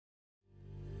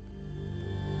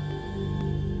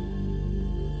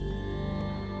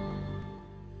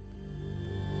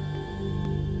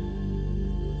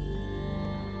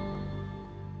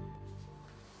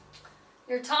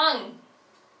Your tongue.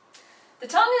 The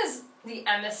tongue is the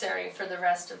emissary for the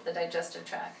rest of the digestive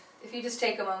tract. If you just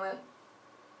take a moment,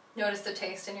 notice the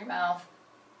taste in your mouth,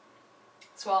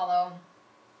 swallow,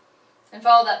 and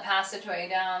follow that passageway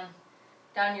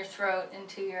down your throat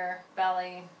into your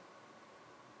belly.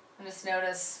 And just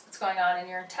notice what's going on in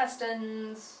your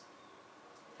intestines,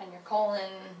 and your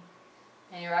colon,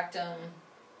 and your rectum,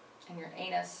 and your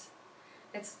anus.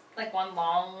 It's like one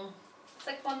long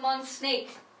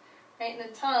snake, right? And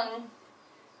the tongue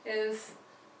is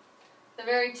the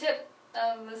very tip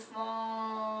of this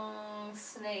long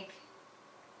snake.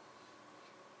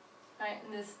 Right?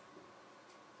 And this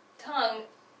tongue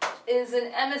is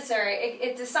an emissary.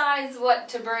 It decides what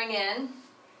to bring in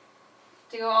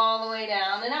to go all the way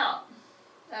down and out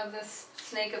of this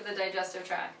snake of the digestive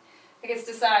tract. It gets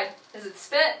to decide, is it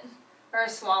spit or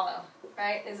swallow,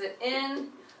 right? Is it in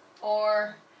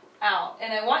or out?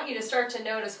 And I want you to start to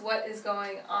notice what is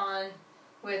going on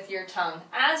with your tongue.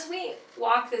 As we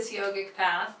walk this yogic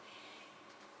path,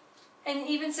 and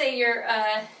even say you're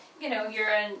an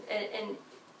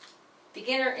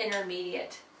beginner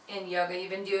intermediate in yoga,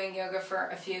 you've been doing yoga for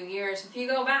a few years, if you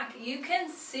go back, you can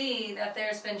see that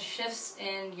there's been shifts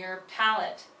in your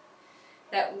palate,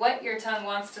 that what your tongue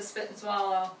wants to spit and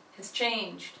swallow has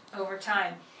changed over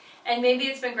time. And maybe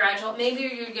it's been gradual. Maybe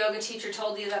your yoga teacher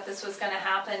told you that this was going to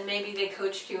happen. Maybe they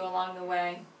coached you along the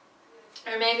way.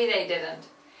 Or maybe they didn't.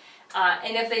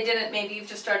 And if they didn't, maybe you've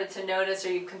just started to notice,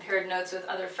 or you've compared notes with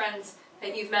other friends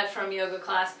that you've met from yoga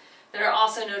class that are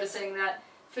also noticing that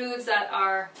foods that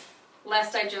are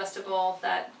less digestible,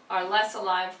 that are less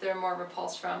alive, they're more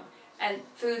repulsed from. And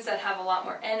foods that have a lot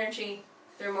more energy,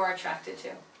 they're more attracted to.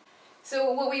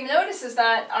 So what we notice is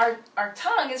that our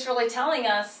tongue is really telling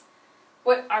us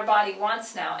what our body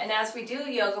wants now. And as we do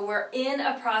yoga, we're in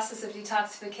a process of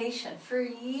detoxification for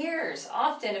years.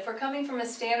 Often, if we're coming from a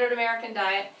standard American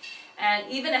diet and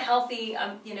even a healthy,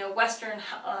 Western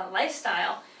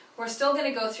lifestyle, we're still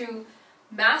going to go through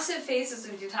massive phases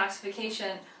of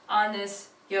detoxification on this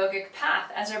yogic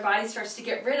path as our body starts to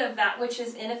get rid of that which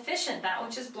is inefficient, that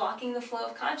which is blocking the flow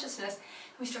of consciousness.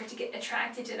 We start to get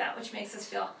attracted to that which makes us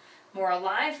feel more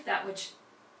alive, that which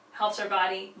helps our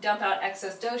body dump out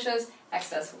excess doshas,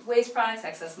 excess waste products,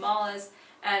 excess malas,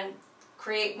 and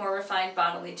create more refined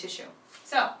bodily tissue.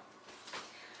 So,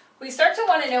 we start to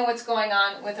want to know what's going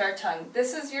on with our tongue.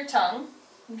 This is your tongue.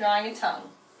 I'm drawing a tongue.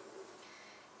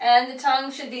 And the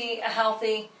tongue should be a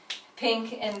healthy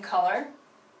pink in color.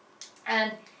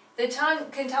 And the tongue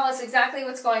can tell us exactly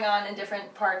what's going on in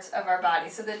different parts of our body.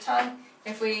 So the tongue,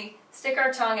 if we stick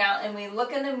our tongue out and we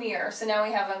look in the mirror, so now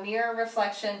we have a mirror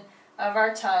reflection of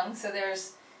our tongue. So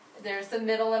there's the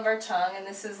middle of our tongue, and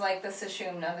this is like the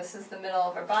sushumna. This is the middle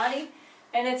of our body.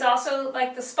 And it's also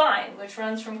like the spine, which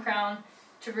runs from crown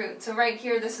to root. So right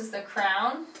here, this is the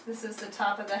crown, this is the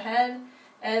top of the head,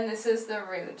 and this is the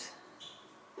root.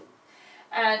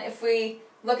 And if we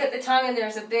look at the tongue and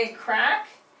there's a big crack,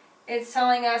 it's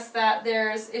telling us that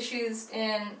there's issues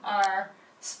in our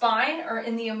spine or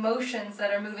in the emotions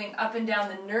that are moving up and down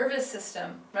the nervous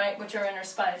system, right, which are in our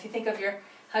spine. If you think of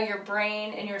how your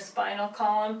brain and your spinal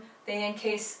column, they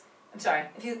encase,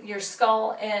 your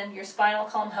skull and your spinal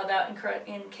column, how that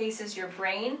encases your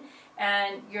brain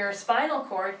and your spinal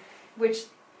cord, which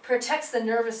protects the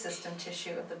nervous system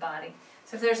tissue of the body.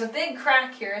 So if there's a big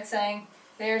crack here, it's saying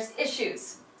there's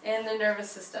issues in the nervous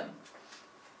system.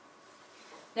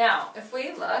 Now, if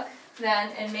we look,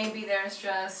 then, and maybe there's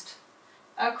just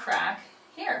a crack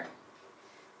here.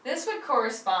 This would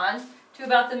correspond to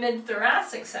about the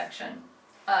mid-thoracic section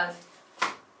of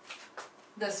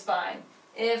the spine.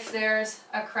 If there's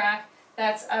a crack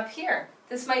that's up here,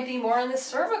 this might be more in the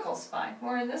cervical spine,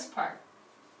 more in this part.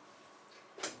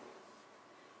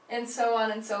 And so on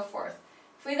and so forth.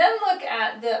 If we then look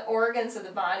at the organs of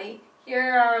the body,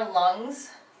 here are our lungs.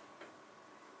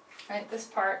 Right, this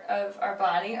part of our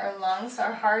body, our lungs,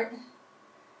 our heart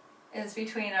is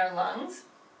between our lungs.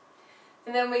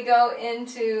 And then we go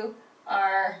into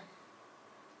our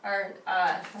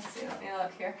let's see, let me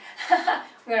look here.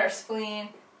 We got our spleen,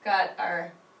 got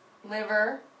our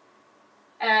liver,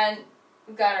 and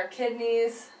we've got our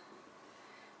kidneys.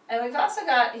 And we've also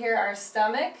got here our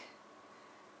stomach,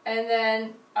 and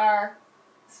then our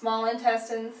small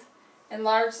intestines, and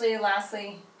lastly,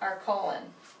 our colon.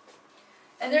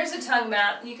 And there's a tongue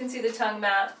map. You can see the tongue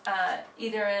map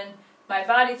either in my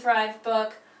Body Thrive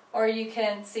book, or you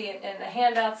can see it in the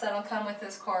handouts that'll come with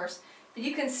this course. But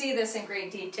you can see this in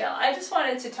great detail. I just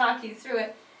wanted to talk you through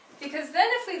it, because then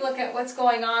if we look at what's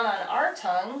going on our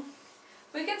tongue,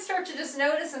 we can start to just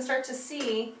notice and start to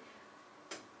see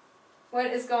what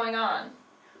is going on.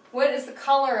 What is the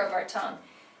color of our tongue?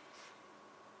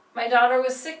 My daughter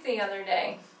was sick the other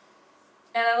day,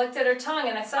 and I looked at her tongue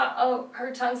and I saw, oh,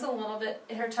 her tongue's a little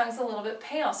bit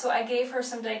pale. So I gave her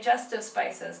some digestive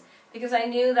spices because I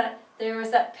knew that there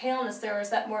was that paleness, there was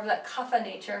that more of that kapha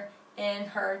nature in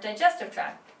her digestive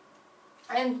tract.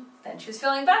 And then she was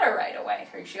feeling better right away.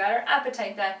 She got her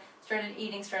appetite back, started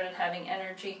eating, started having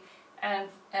energy, and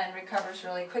recovers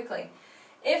really quickly.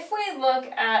 If we look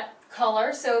at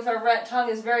color, so if our tongue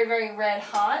is very, very red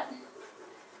hot,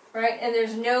 right, and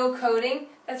there's no coating,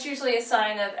 that's usually a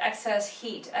sign of excess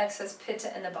heat, excess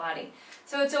pitta in the body.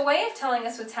 So it's a way of telling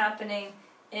us what's happening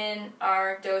in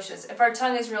our doshas. If our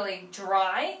tongue is really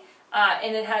dry,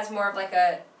 and it has more of like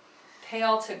a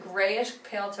pale to grayish,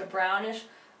 pale to brownish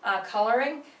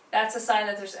coloring, that's a sign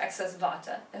that there's excess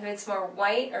vata. If it's more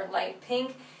white or light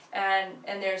pink, and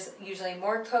there's usually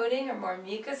more coating or more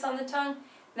mucus on the tongue,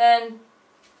 then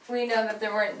we know that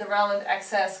we're in the realm of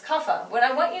excess kapha. What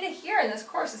I want you to hear in this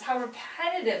course is how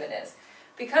repetitive it is.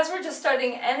 Because we're just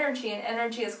studying energy, and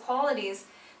energy is qualities,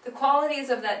 the qualities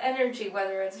of that energy,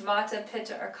 whether it's vata,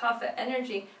 pitta, or kapha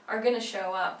energy, are going to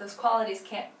show up. Those qualities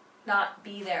can't not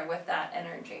be there with that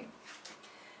energy.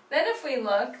 Then if we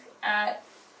look at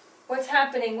what's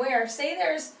happening where, say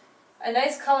there's a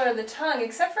nice color of the tongue,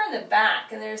 except for in the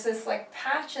back, and there's this like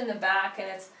patch in the back, and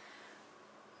it's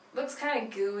looks kind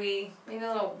of gooey, maybe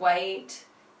a little white,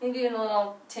 maybe even a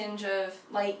little tinge of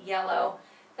light yellow.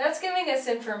 That's giving us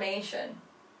information.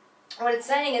 What it's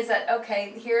saying is that,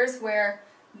 okay, here's where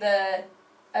the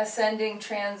ascending,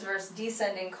 transverse,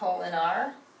 descending colon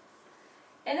are.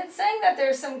 And it's saying that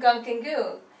there's some gunk and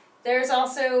goo. There's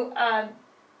also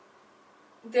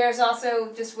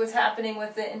just what's happening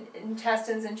with the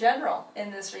intestines in general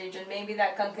in this region. Maybe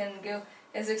that gunk and goo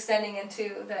is extending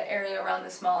into the area around the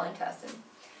small intestine.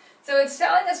 So it's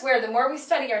telling us where, the more we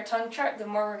study our tongue chart, the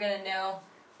more we're going to know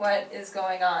what is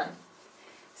going on.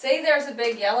 Say there's a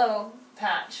big yellow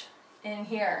patch in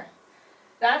here.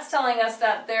 That's telling us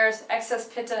that there's excess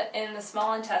pitta in the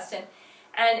small intestine.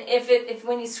 And if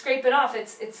when you scrape it off,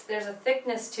 there's a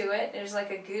thickness to it. There's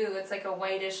like a goo. It's like a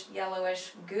whitish,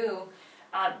 yellowish goo.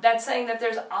 That's saying that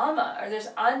there's ama, or there's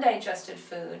undigested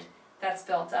food that's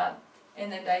built up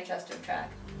in the digestive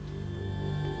tract.